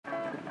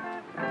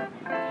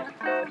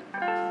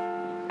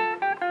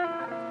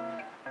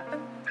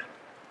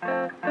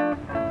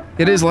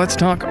It is Let's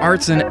Talk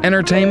Arts and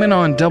Entertainment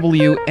on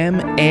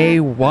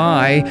WMAY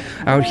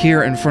out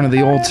here in front of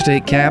the old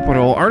state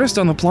capitol. Artist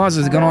on the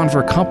Plaza has gone on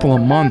for a couple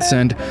of months,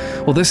 and,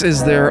 well, this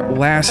is their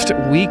last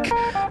week,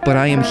 but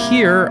I am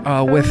here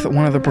with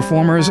one of the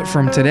performers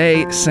from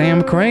today,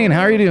 Sam Crane.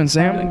 How are you doing,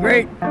 Sam? Doing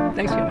great.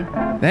 Thanks, Kevin.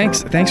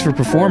 Thanks for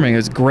performing. It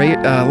was great.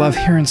 Love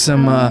hearing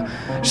some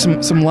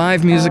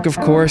live music, of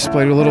course.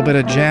 Played a little bit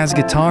of jazz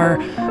guitar.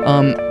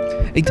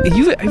 Have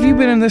you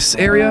been in this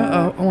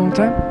area a long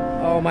time?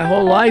 Oh, my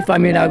whole life. I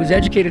mean, I was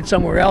educated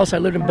somewhere else. I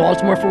lived in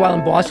Baltimore for a while,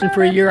 in Boston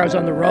for a year. I was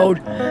on the road,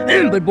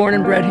 but born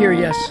and bred here,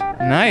 yes.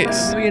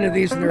 Nice. A million of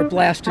these, and they're a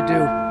blast to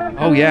do.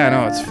 Oh, yeah,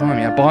 no, it's fun.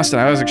 Yeah, Boston.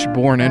 I was actually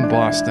born in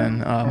Boston.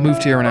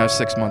 Moved here when I was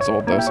 6 months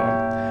old, though, so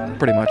I'm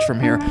pretty much from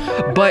here.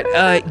 But,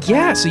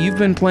 yeah, so you've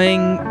been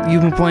playing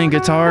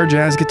guitar,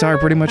 jazz guitar,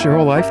 pretty much your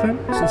whole life, then?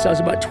 Since I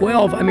was about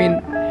 12. I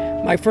mean,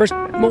 my first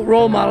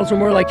role models were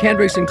more like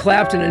Hendrix and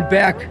Clapton and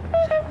Beck.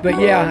 But,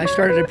 yeah, I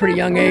started at a pretty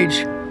young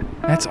age.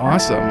 That's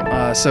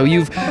awesome. So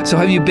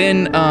have you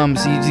been?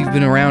 So you've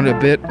been around a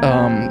bit.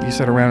 You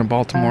said around in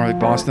Baltimore, like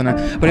Boston.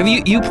 But have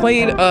you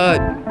played?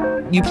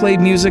 You played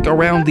music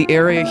around the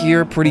area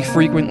here pretty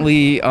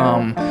frequently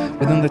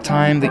within the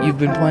time that you've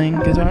been playing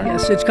guitar?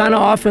 Yes, it's kind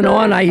of off and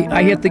on.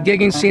 I hit the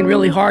gigging scene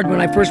really hard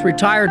when I first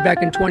retired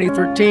back in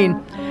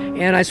 2013.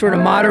 And I sort of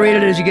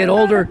moderated as you get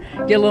older,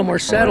 get a little more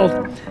settled,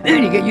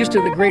 and you get used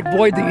to the great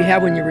void that you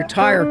have when you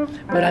retire.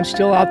 But I'm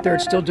still out there,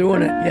 still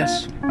doing it,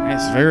 yes.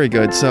 That's very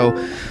good. So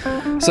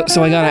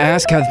I gotta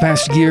ask how the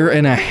past year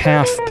and a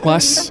half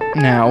plus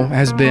now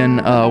has been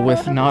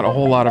with not a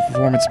whole lot of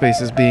performance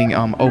spaces being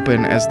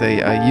open as they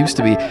used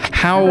to be.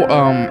 How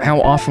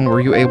often were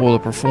you able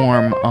to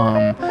perform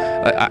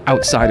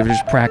outside of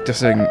just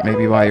practicing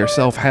maybe by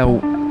yourself?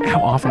 How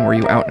often were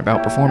you out and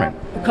about performing?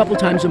 A couple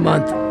times a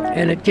month.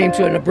 And it came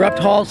to an abrupt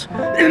halt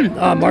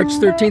March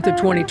 13th of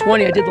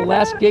 2020. I did the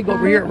last gig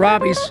over here at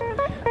Robbie's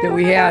that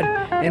we had,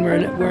 and we're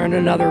in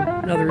another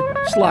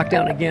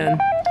lockdown again.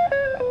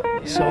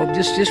 So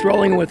just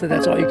rolling with it,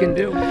 that's all you can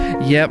do.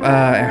 Yep,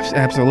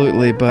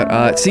 absolutely. But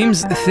it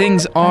seems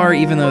things are,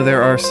 even though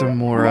there are some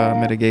more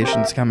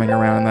mitigations coming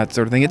around and that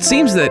sort of thing, it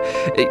seems that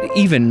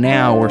even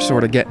now we're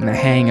sort of getting the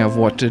hang of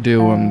what to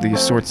do in these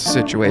sorts of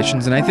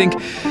situations. And I think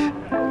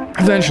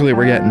eventually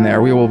we're getting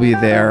there. We will be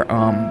there.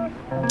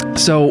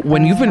 So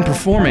when you've been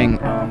performing,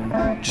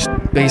 just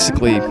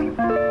basically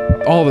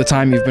all the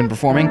time you've been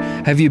performing,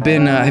 have you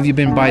been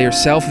by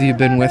yourself? Have you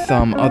been with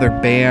other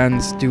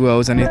bands,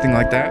 duos, anything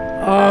like that?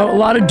 A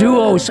lot of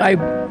duos. I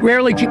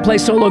rarely play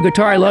solo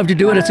guitar. I love to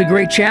do it. It's a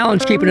great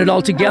challenge keeping it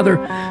all together.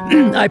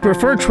 I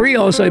prefer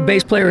trios, like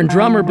bass player and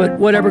drummer, but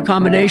whatever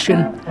combination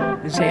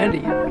is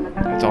handy.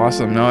 That's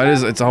awesome. No, it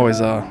is. It's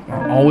always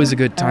a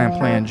good time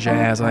playing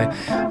jazz.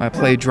 I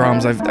play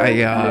drums. I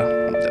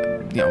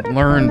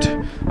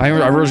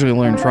originally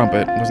learned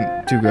trumpet,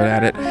 wasn't too good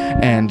at it,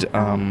 and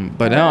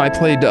but no, I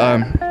played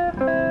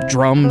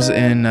drums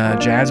in a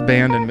jazz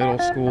band in middle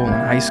school and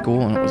high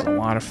school, and it was a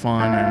lot of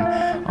fun.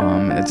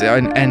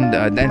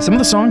 And some of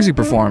the songs you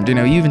performed,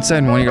 you even said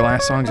in one of your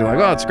last songs, you're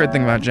like, oh, it's a great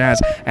thing about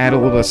jazz, add a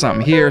little bit of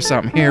something here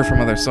from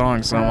other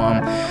songs.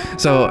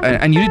 So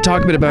and you did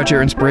talk a bit about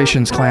your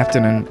inspirations,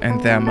 Clapton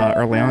and them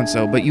early on.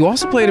 But you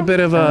also played a bit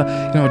of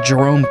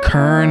Jerome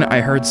Kern.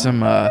 I heard some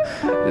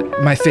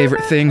my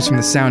favorite things from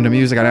The Sound of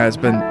Music. I know it's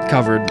been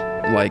covered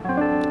like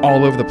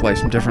all over the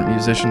place from different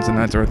musicians and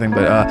that sort of thing.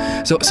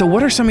 But so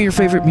what are some of your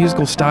favorite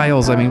musical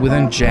styles? I mean,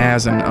 within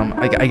jazz and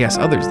I guess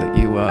others that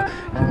you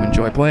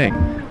enjoy playing.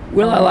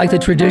 Well, I like the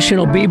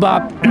traditional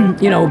bebop,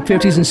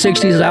 50s and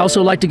 60s. I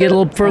also like to get a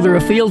little further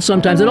afield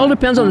sometimes. It all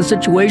depends on the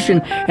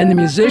situation and the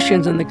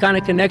musicians and the kind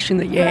of connection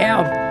that you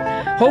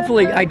have.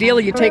 Hopefully,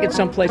 ideally, you take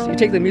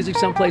the music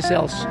someplace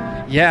else.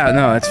 Yeah,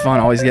 no, it's fun.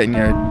 Always taking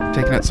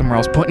it somewhere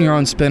else, putting your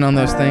own spin on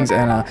those things,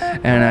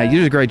 and you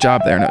did a great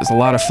job there. And it was a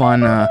lot of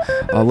fun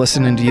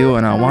listening to you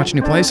and watching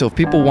you play. So if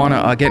people want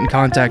to get in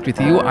contact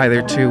with you,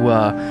 either to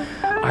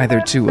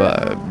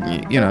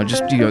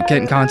get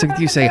in contact with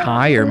you, say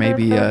hi, or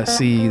maybe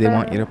see they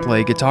want you to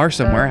play guitar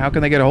somewhere, how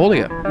can they get a hold of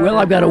you? Well,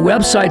 I've got a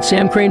website,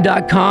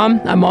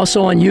 samcrane.com. I'm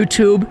also on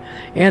YouTube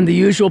and the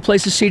usual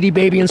places, CD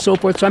Baby and so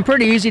forth. So I'm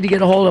pretty easy to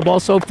get a hold of.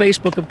 Also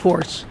Facebook, of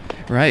course.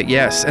 Right,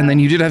 yes. And then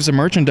you did have some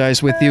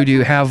merchandise with you. Do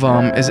you have,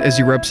 is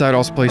your website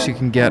also a place you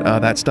can get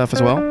that stuff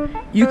as well?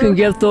 You can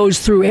get those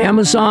through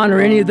Amazon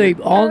or any of the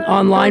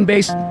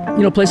online-based,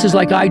 places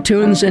like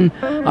iTunes and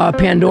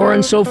Pandora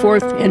and so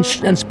forth, and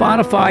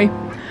Spotify.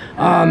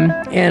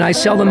 And I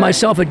sell them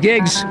myself at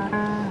gigs.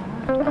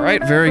 All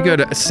right, very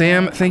good.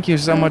 Sam, thank you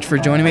so much for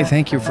joining me.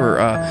 Thank you for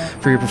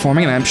your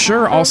performing, and I'm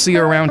sure I'll see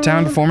you around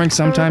town performing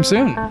sometime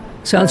soon.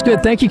 Sounds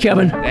good. Thank you,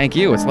 Kevin. Thank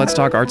you. It's Let's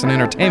Talk Arts and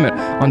Entertainment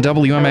on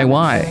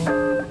WMAY.